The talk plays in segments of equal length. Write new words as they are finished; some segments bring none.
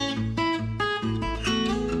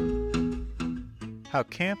How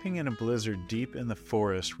camping in a blizzard deep in the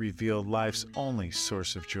forest revealed life's only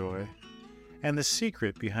source of joy, and the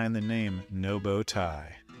secret behind the name No Bow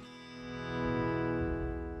Tie.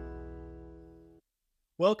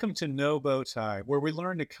 Welcome to No Bow Tie, where we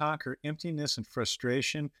learn to conquer emptiness and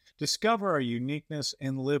frustration, discover our uniqueness,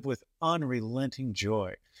 and live with unrelenting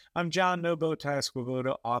joy. I'm John No Bow Tie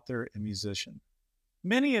Swoboda, author and musician.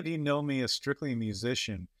 Many of you know me as strictly a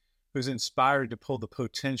musician who's inspired to pull the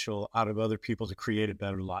potential out of other people to create a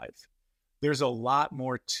better life. There's a lot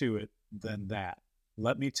more to it than that,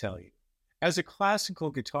 let me tell you. As a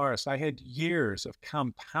classical guitarist, I had years of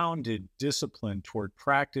compounded discipline toward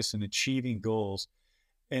practice and achieving goals,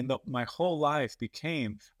 and my whole life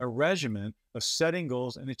became a regimen of setting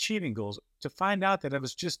goals and achieving goals to find out that I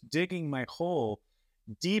was just digging my hole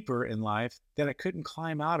deeper in life that I couldn't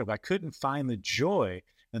climb out of. I couldn't find the joy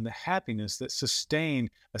and the happiness that sustained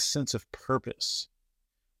a sense of purpose.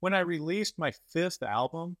 When I released my fifth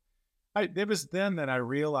album, it was then that I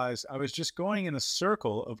realized I was just going in a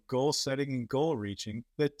circle of goal setting and goal reaching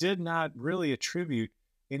that did not really attribute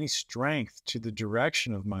any strength to the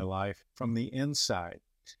direction of my life from the inside.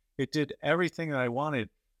 It did everything that I wanted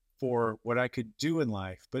for what I could do in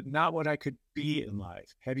life, but not what I could be in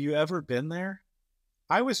life. Have you ever been there?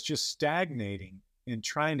 I was just stagnating and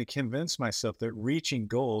trying to convince myself that reaching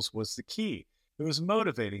goals was the key. It was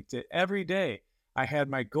motivating that every day I had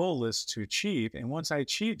my goal list to achieve. And once I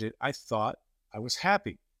achieved it, I thought I was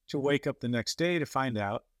happy to wake up the next day to find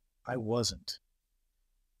out I wasn't.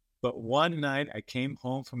 But one night I came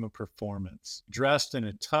home from a performance dressed in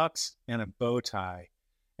a tux and a bow tie.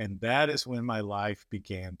 And that is when my life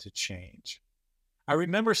began to change. I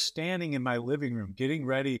remember standing in my living room getting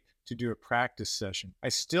ready to do a practice session. I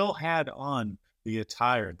still had on the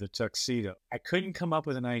attire, the tuxedo. I couldn't come up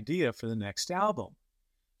with an idea for the next album.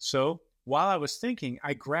 So while I was thinking,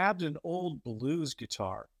 I grabbed an old blues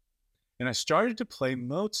guitar and I started to play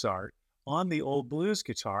Mozart on the old blues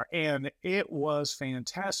guitar. And it was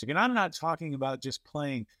fantastic. And I'm not talking about just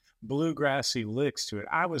playing bluegrassy licks to it.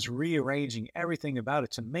 I was rearranging everything about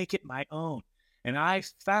it to make it my own. And I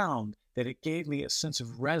found that it gave me a sense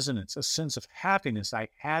of resonance, a sense of happiness I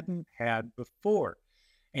hadn't had before.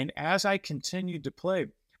 And as I continued to play,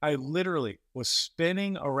 I literally was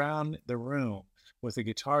spinning around the room with the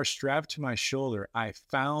guitar strapped to my shoulder. I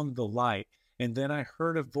found the light, and then I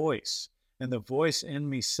heard a voice, and the voice in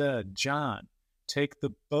me said, "John, take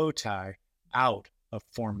the bow tie out of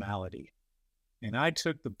formality." And I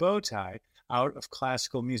took the bow tie out of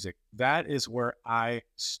classical music. That is where I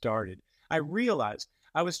started. I realized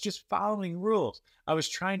I was just following rules. I was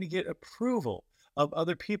trying to get approval of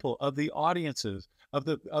other people, of the audiences, of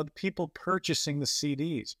the people purchasing the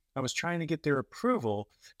CDs. I was trying to get their approval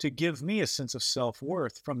to give me a sense of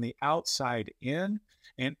self-worth from the outside in.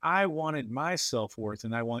 And I wanted my self-worth,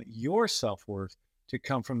 and I want your self-worth to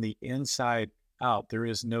come from the inside out. There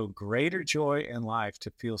is no greater joy in life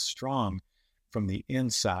to feel strong from the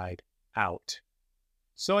inside out.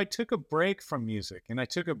 So I took a break from music and I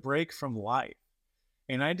took a break from life.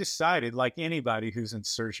 And I decided, like anybody who's in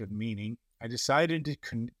search of meaning, I decided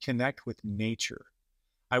to connect with nature.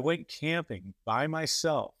 I went camping by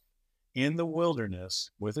myself in the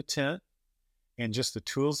wilderness with a tent and just the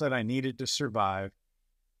tools that I needed to survive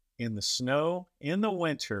in the snow, in the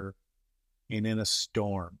winter, and in a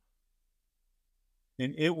storm.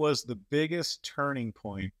 And it was the biggest turning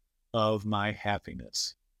point of my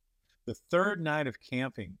happiness. The third night of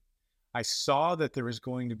camping, I saw that there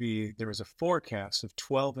was a forecast of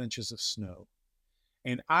 12 inches of snow.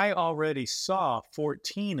 And I already saw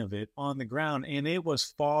 14 of it on the ground, and it was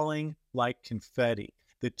falling like confetti.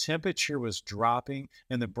 The temperature was dropping,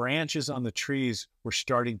 and the branches on the trees were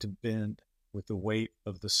starting to bend with the weight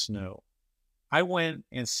of the snow. I went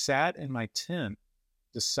and sat in my tent,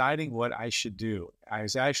 deciding what I should do. I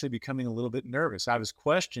was actually becoming a little bit nervous. I was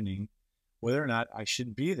questioning whether or not I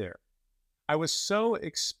should be there. I was so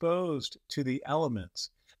exposed to the elements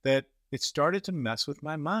that it started to mess with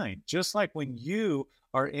my mind. Just like when you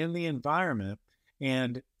are in the environment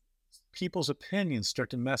and people's opinions start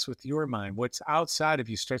to mess with your mind, what's outside of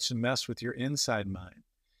you starts to mess with your inside mind.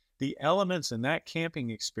 The elements in that camping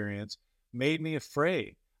experience made me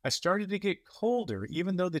afraid. I started to get colder,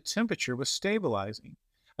 even though the temperature was stabilizing.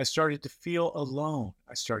 I started to feel alone.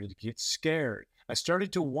 I started to get scared. I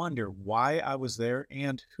started to wonder why I was there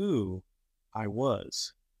and who I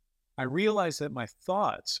was. I realized that my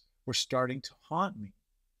thoughts were starting to haunt me.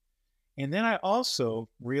 And then I also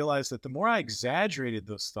realized that the more I exaggerated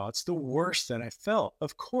those thoughts, the worse that I felt,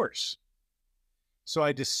 of course. So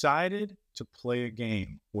I decided to play a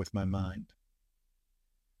game with my mind.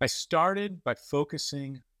 I started by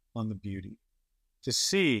focusing on the beauty. to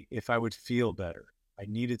see if I would feel better. I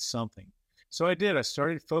needed something. So I did. I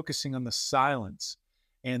started focusing on the silence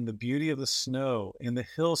and the beauty of the snow and the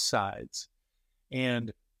hillsides,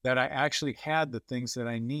 and that I actually had the things that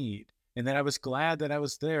I need, and that I was glad that I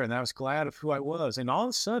was there, and I was glad of who I was. And all of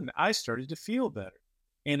a sudden, I started to feel better.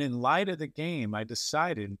 And in light of the game, I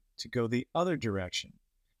decided to go the other direction.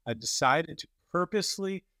 I decided to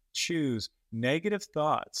purposely choose negative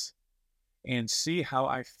thoughts and see how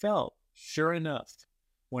I felt. Sure enough,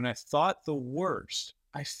 when I thought the worst,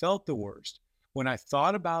 I felt the worst. When I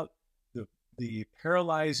thought about the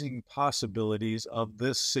paralyzing possibilities of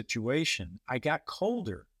this situation, I got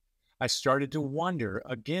colder. I started to wonder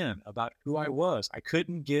again about who I was. I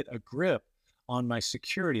couldn't get a grip on my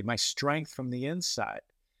security, my strength from the inside.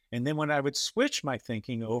 And then when I would switch my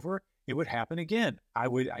thinking over, it would happen again. I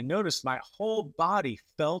noticed my whole body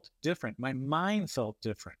felt different. My mind felt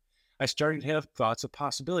different. I started to have thoughts of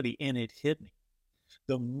possibility, and it hit me.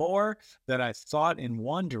 The more that I thought in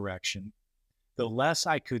one direction, the less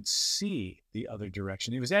I could see the other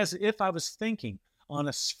direction. It was as if I was thinking on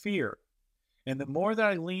a sphere. And the more that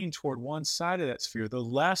I leaned toward one side of that sphere, the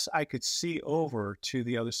less I could see over to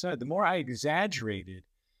the other side. The more I exaggerated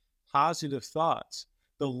positive thoughts,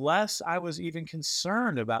 the less I was even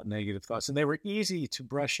concerned about negative thoughts. And they were easy to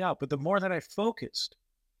brush out. But the more that I focused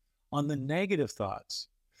on the negative thoughts,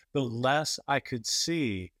 the less I could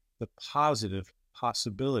see the positive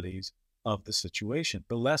possibilities of the situation,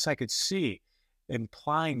 the less I could see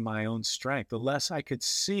implying my own strength, the less I could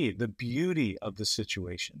see the beauty of the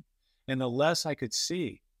situation, and the less I could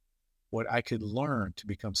see what I could learn to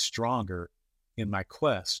become stronger in my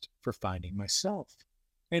quest for finding myself.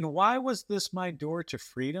 And why was this my door to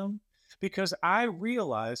freedom? Because I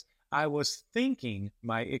realized I was thinking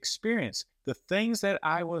my experience. The things that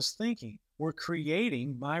I was thinking were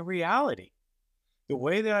creating my reality. The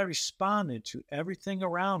way that I responded to everything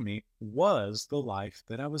around me was the life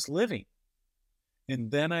that I was living. And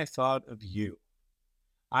then I thought of you.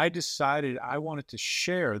 I decided I wanted to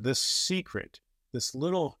share this secret, this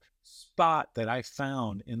little spot that I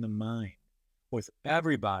found in the mind with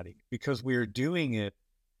everybody, because we are doing it.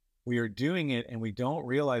 We are doing it and we don't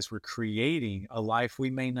realize we're creating a life we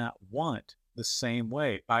may not want the same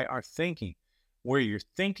way by our thinking. Where your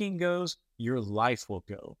thinking goes, your life will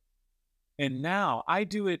go. And now I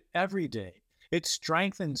do it every day. It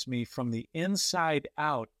strengthens me from the inside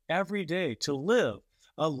out every day to live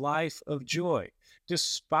a life of joy,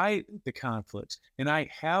 despite the conflicts. And I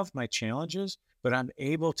have my challenges, but I'm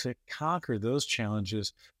able to conquer those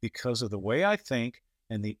challenges because of the way I think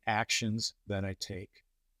and the actions that I take.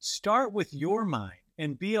 Start with your mind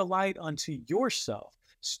and be a light unto yourself.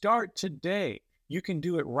 Start today. You can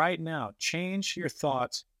do it right now. Change your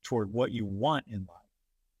thoughts toward what you want in life.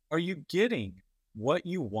 Are you getting what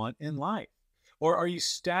you want in life? Or are you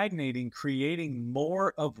stagnating, creating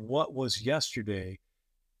more of what was yesterday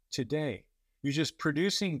today? You're just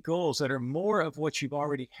producing goals that are more of what you've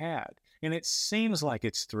already had. And it seems like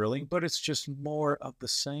it's thrilling, but it's just more of the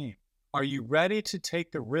same. Are you ready to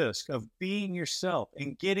take the risk of being yourself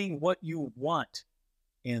and getting what you want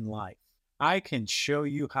in life? I can show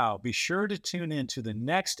you how. Be sure to tune in to the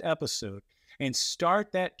next episode and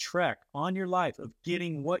start that trek on your life of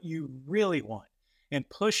getting what you really want and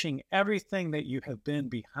pushing everything that you have been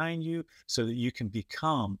behind you so that you can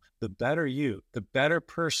become the better you, the better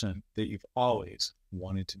person that you've always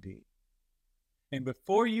wanted to be. And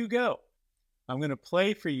before you go, I'm going to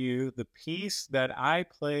play for you the piece that I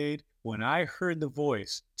played when I heard the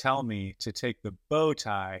voice tell me to take the bow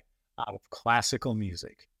tie out of classical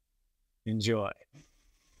music. Enjoy.